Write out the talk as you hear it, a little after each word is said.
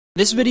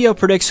This video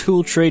predicts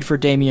who'll trade for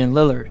Damian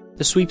Lillard.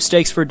 The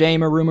sweepstakes for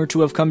Dame are rumored to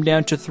have come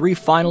down to 3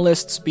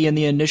 finalists, being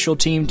the initial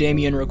team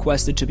Damian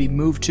requested to be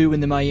moved to in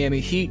the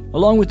Miami Heat,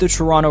 along with the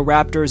Toronto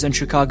Raptors and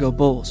Chicago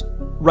Bulls.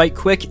 Right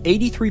quick,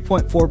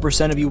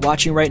 83.4% of you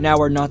watching right now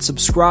are not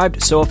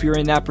subscribed, so if you're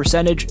in that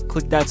percentage,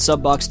 click that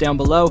sub box down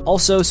below.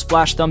 Also,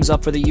 splash thumbs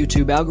up for the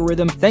YouTube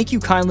algorithm. Thank you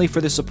kindly for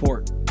the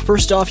support.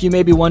 First off, you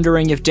may be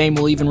wondering if Dame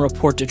will even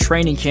report to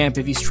training camp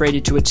if he's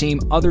traded to a team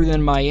other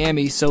than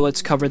Miami, so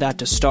let's cover that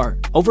to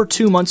start. Over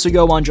 2 months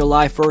ago on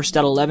July 1st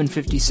at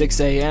 11:56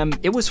 a.m.,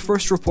 it was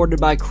first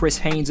reported by Chris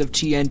Haynes of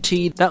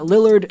TNT that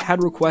Lillard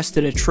had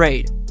requested a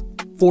trade.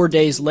 4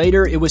 days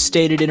later, it was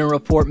stated in a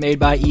report made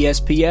by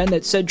ESPN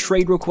that said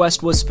trade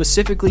request was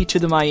specifically to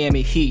the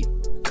Miami Heat.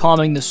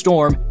 Calming the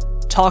storm,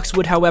 talks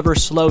would however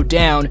slow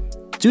down,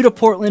 due to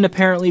Portland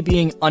apparently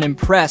being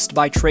unimpressed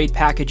by trade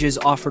packages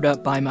offered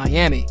up by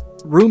Miami.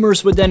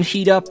 Rumors would then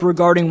heat up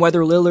regarding whether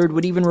Lillard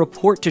would even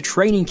report to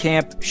training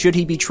camp should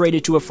he be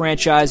traded to a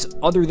franchise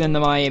other than the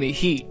Miami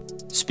Heat.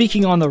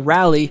 Speaking on the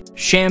rally,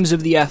 Shams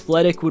of The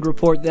Athletic would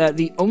report that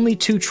the only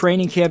 2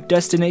 training camp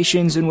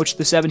destinations in which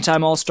the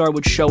 7-time All-Star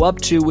would show up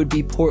to would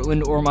be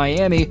Portland or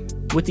Miami,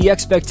 with the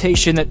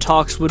expectation that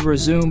talks would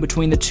resume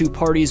between the 2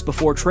 parties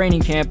before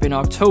training camp in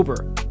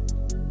October.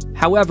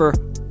 However,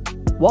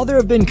 while there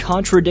have been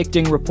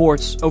contradicting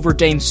reports over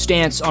Dame's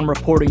stance on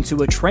reporting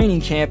to a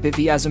training camp if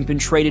he hasn't been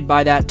traded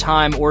by that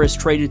time or is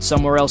traded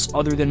somewhere else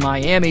other than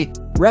Miami,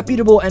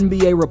 reputable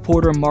NBA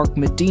reporter Mark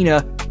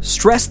Medina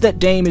stressed that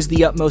Dame is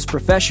the utmost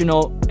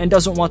professional and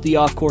doesn't want the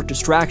off-court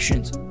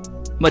distractions.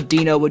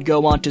 Medina would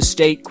go on to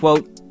state,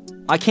 quote,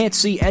 "I can't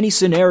see any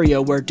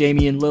scenario where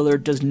Damian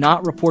Lillard does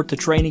not report to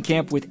training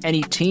camp with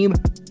any team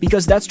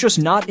because that's just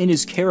not in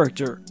his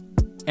character,"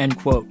 end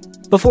quote.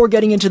 Before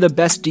getting into the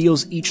best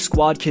deals each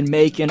squad can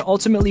make and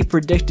ultimately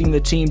predicting the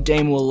team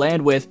Dame will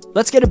land with,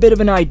 let's get a bit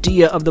of an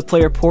idea of the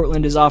player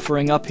Portland is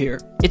offering up here.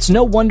 It's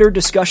no wonder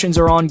discussions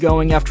are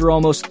ongoing after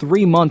almost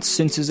 3 months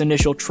since his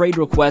initial trade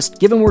request,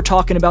 given we're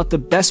talking about the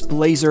best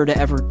Blazer to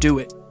ever do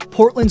it.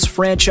 Portland's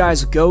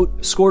franchise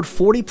GOAT scored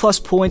 40-plus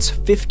points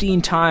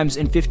 15 times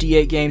in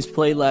 58 games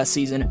played last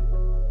season.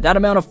 That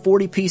amount of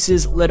 40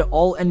 pieces led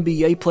all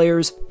NBA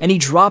players, and he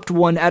dropped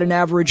one at an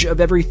average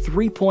of every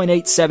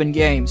 3.87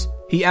 games.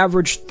 He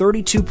averaged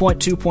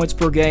 32.2 points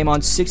per game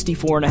on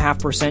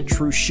 64.5%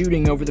 true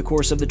shooting over the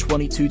course of the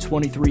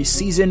 22-23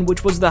 season,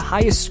 which was the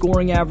highest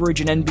scoring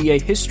average in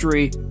NBA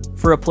history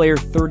for a player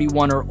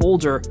 31 or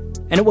older,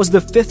 and it was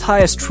the 5th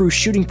highest true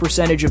shooting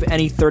percentage of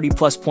any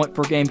 30-plus point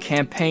per game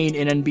campaign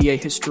in NBA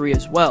history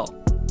as well.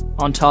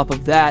 On top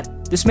of that,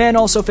 this man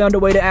also found a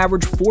way to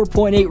average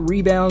 4.8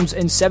 rebounds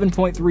and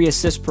 7.3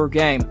 assists per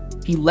game.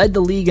 He led the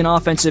league in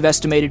offensive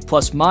estimated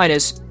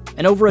plus-minus,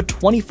 and over a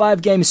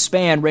 25-game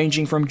span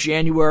ranging from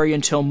January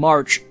until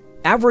March,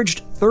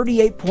 averaged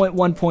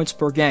 38.1 points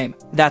per game.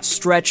 That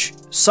stretch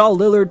saw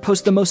Lillard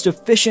post the most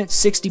efficient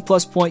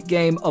 60-plus point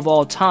game of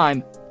all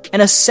time,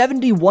 and a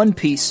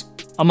 71-piece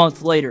a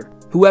month later.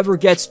 Whoever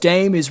gets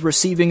Dame is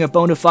receiving a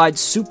bona fide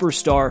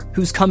superstar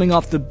who's coming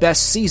off the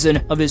best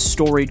season of his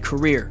storied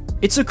career.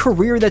 It's a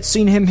career that's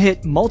seen him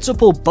hit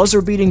multiple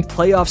buzzer-beating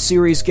playoff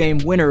series game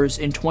winners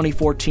in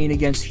 2014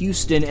 against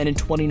Houston and in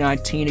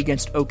 2019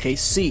 against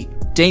OKC.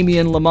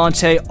 Damian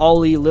Lamonte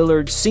Ollie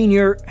Lillard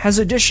Sr. has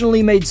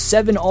additionally made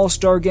 7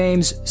 All-Star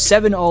games,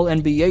 7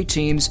 All-NBA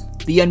teams,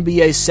 the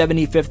NBA's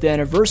 75th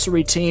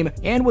anniversary team,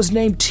 and was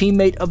named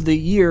Teammate of the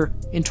Year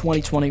in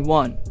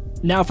 2021.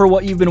 Now for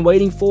what you've been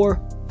waiting for,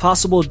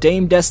 possible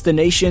Dame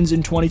destinations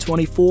in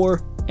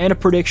 2024, and a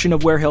prediction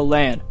of where he'll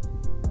land.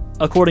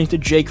 According to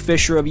Jake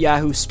Fisher of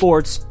Yahoo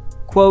Sports,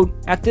 quote,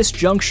 "At this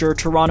juncture,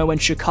 Toronto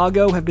and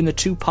Chicago have been the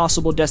 2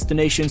 possible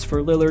destinations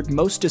for Lillard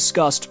most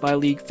discussed by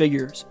league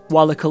figures.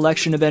 While a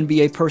collection of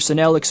NBA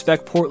personnel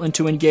expect Portland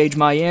to engage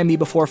Miami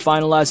before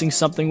finalizing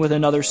something with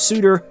another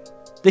suitor,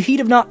 the Heat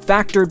have not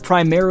factored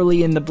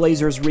primarily in the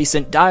Blazers'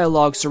 recent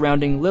dialogue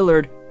surrounding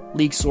Lillard,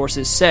 league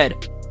sources said,"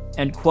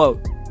 end quote.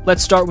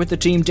 Let's start with the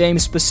team Dame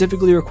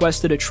specifically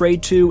requested a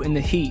trade to in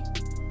the Heat.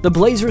 The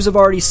Blazers have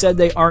already said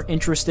they aren't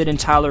interested in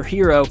Tyler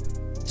Hero,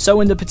 so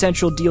in the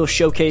potential deal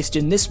showcased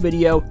in this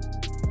video,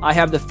 I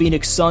have the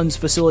Phoenix Suns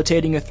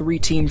facilitating a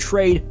 3-team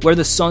trade where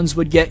the Suns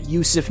would get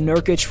Jusuf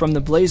Nurkic from the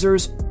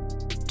Blazers,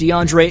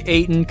 DeAndre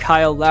Ayton,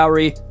 Kyle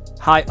Lowry,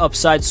 high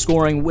upside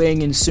scoring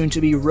wing and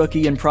soon-to-be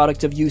rookie and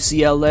product of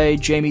UCLA,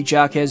 Jamie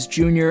Jaquez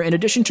Jr., in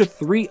addition to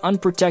 3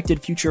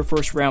 unprotected future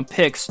first-round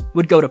picks,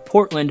 would go to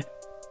Portland,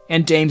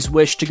 and Dame's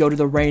wish to go to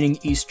the reigning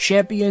East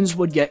champions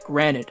would get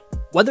granted.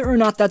 Whether or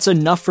not that's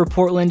enough for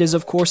Portland is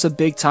of course a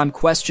big-time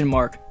question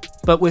mark,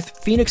 but with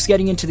Phoenix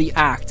getting into the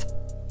act,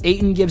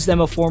 Ayton gives them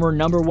a former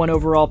number 1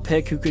 overall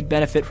pick who could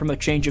benefit from a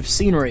change of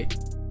scenery.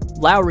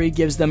 Lowry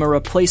gives them a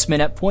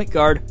replacement at point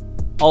guard,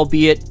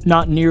 albeit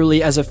not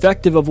nearly as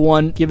effective of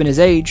one given his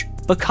age,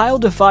 but Kyle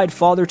defied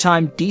father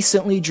time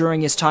decently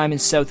during his time in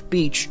South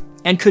Beach,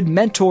 and could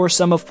mentor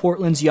some of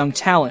Portland's young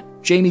talent.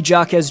 Jamie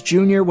Jaquez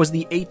Jr. was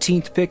the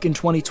 18th pick in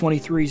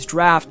 2023's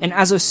draft, and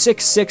as a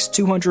 6'6",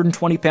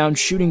 220-pound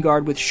shooting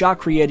guard with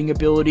shot-creating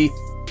ability,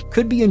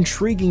 could be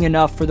intriguing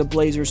enough for the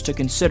Blazers to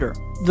consider.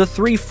 The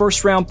 3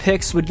 first-round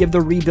picks would give the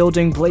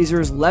rebuilding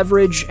Blazers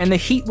leverage, and the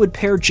Heat would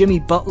pair Jimmy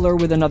Butler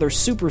with another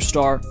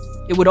superstar.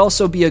 It would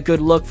also be a good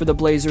look for the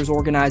Blazers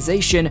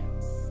organization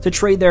to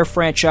trade their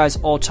franchise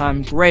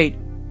all-time great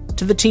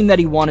to the team that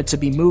he wanted to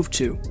be moved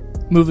to.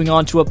 Moving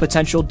on to a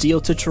potential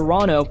deal to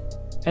Toronto,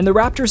 and the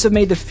Raptors have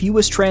made the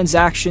fewest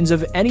transactions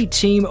of any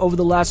team over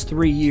the last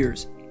 3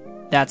 years.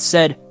 That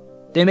said,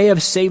 they may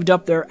have saved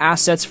up their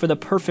assets for the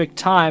perfect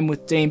time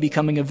with Dame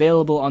becoming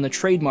available on the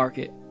trade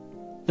market.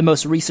 The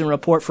most recent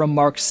report from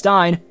Mark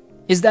Stein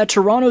is that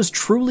Toronto's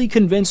truly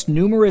convinced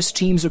numerous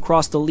teams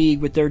across the league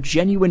with their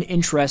genuine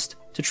interest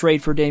to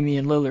trade for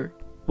Damian Lillard.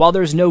 While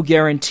there's no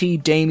guarantee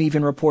Dame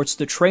even reports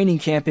to training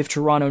camp if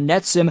Toronto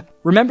nets him,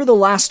 remember the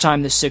last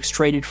time the Six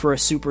traded for a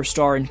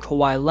superstar in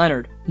Kawhi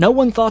Leonard. No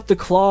one thought the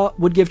Claw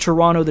would give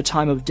Toronto the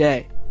time of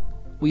day.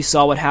 We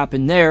saw what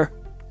happened there.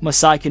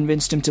 Masai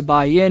convinced him to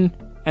buy in,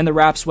 and the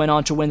Raps went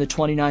on to win the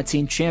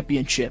 2019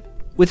 championship.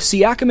 With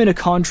Siakam in a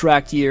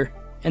contract year,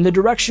 and the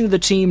direction of the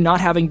team not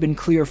having been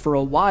clear for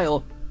a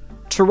while,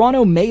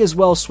 Toronto may as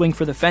well swing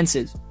for the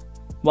fences.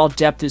 While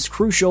depth is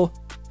crucial,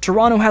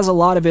 Toronto has a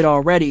lot of it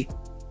already,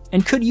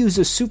 and could use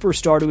a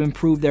superstar to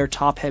improve their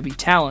top-heavy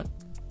talent.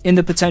 In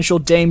the potential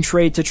Dame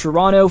trade to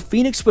Toronto,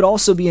 Phoenix would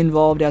also be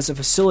involved as a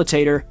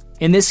facilitator.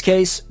 In this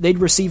case, they'd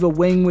receive a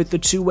wing with the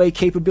two-way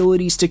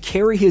capabilities to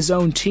carry his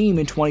own team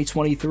in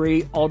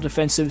 2023,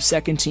 all-defensive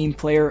second-team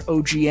player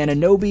OG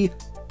Anunoby,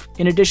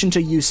 in addition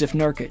to Yusuf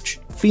Nurkic.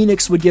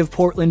 Phoenix would give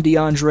Portland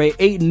DeAndre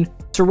Ayton.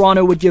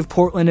 Toronto would give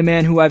Portland a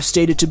man who I've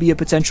stated to be a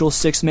potential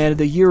Sixth Man of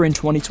the Year in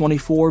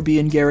 2024,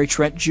 being Gary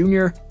Trent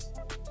Jr.,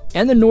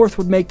 and the North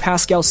would make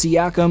Pascal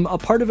Siakam a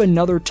part of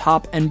another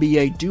top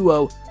NBA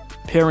duo,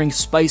 pairing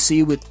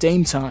Spicy with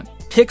Dame time.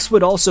 Picks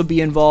would also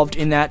be involved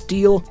in that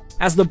deal,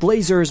 as the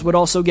Blazers would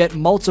also get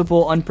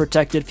multiple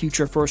unprotected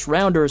future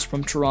first-rounders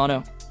from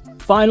Toronto.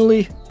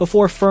 Finally,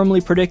 before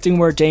firmly predicting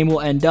where Dame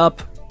will end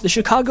up, the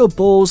Chicago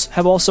Bulls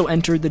have also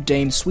entered the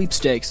Dame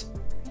sweepstakes.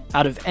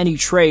 Out of any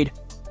trade,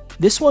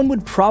 this one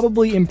would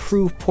probably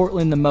improve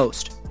Portland the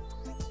most.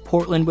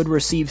 Portland would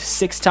receive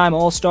 6-time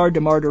All-Star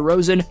DeMar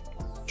DeRozan,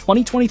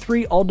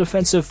 2023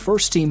 All-Defensive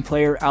First-Team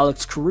player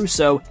Alex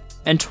Caruso,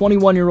 and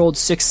 21-year-old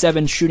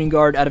 6'7" shooting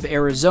guard out of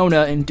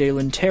Arizona in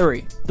Dalen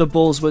Terry. The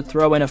Bulls would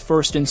throw in a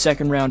first and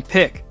second-round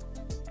pick.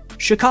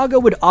 Chicago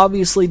would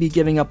obviously be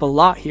giving up a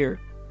lot here,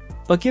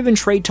 but given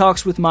trade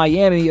talks with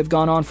Miami have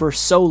gone on for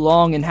so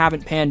long and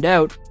haven't panned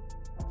out,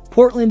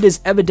 Portland is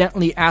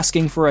evidently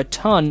asking for a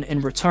ton in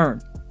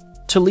return.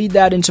 To lead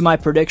that into my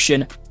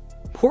prediction,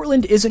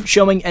 Portland isn't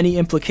showing any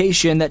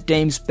implication that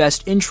Dame's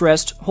best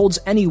interest holds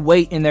any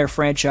weight in their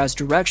franchise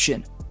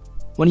direction.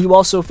 When you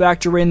also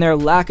factor in their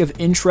lack of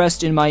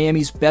interest in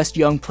Miami's best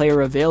young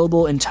player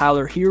available in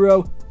Tyler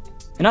Hero,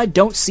 and I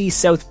don't see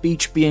South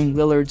Beach being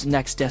Lillard's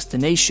next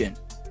destination.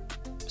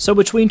 So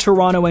between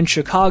Toronto and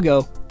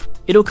Chicago,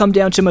 it'll come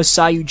down to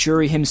Masai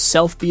Ujiri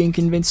himself being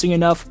convincing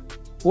enough,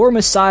 or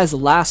Masai's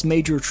last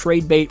major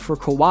trade bait for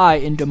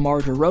Kawhi in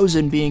DeMar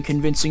DeRozan being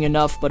convincing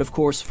enough, but of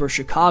course for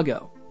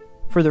Chicago.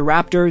 For the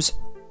Raptors,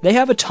 they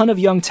have a ton of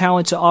young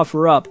talent to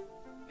offer up,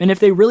 and if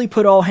they really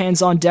put all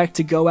hands on deck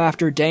to go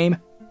after Dame,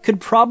 could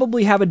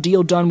probably have a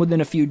deal done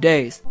within a few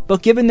days.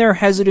 But given their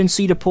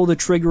hesitancy to pull the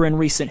trigger in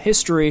recent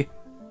history,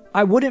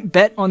 I wouldn't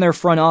bet on their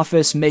front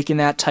office making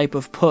that type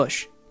of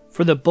push.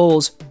 For the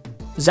Bulls,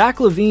 Zach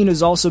LaVine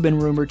has also been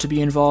rumored to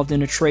be involved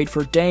in a trade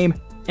for Dame,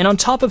 and on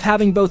top of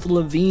having both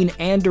LaVine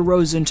and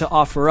DeRozan to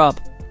offer up,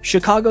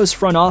 Chicago's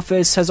front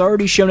office has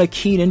already shown a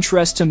keen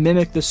interest to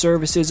mimic the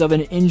services of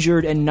an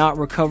injured and not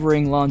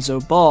recovering Lonzo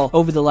Ball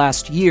over the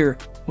last year,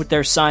 with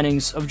their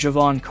signings of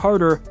Javon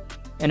Carter,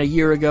 and a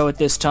year ago at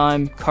this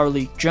time,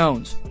 Carlik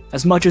Jones.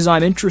 As much as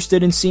I'm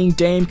interested in seeing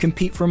Dame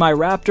compete for my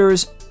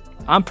Raptors,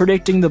 I'm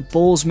predicting the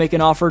Bulls make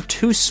an offer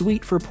too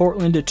sweet for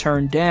Portland to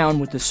turn down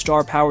with the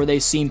star power they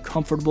seem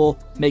comfortable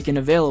making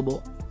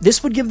available.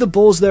 This would give the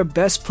Bulls their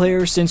best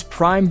player since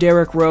prime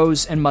Derrick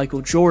Rose and Michael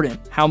Jordan.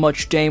 How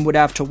much Dame would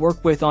have to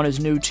work with on his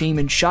new team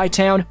in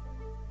Chi-Town?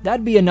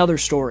 That'd be another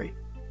story.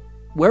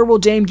 Where will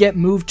Dame get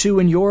moved to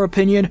in your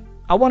opinion?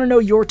 I want to know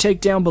your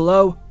take down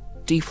below.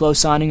 D-Flow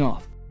signing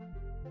off.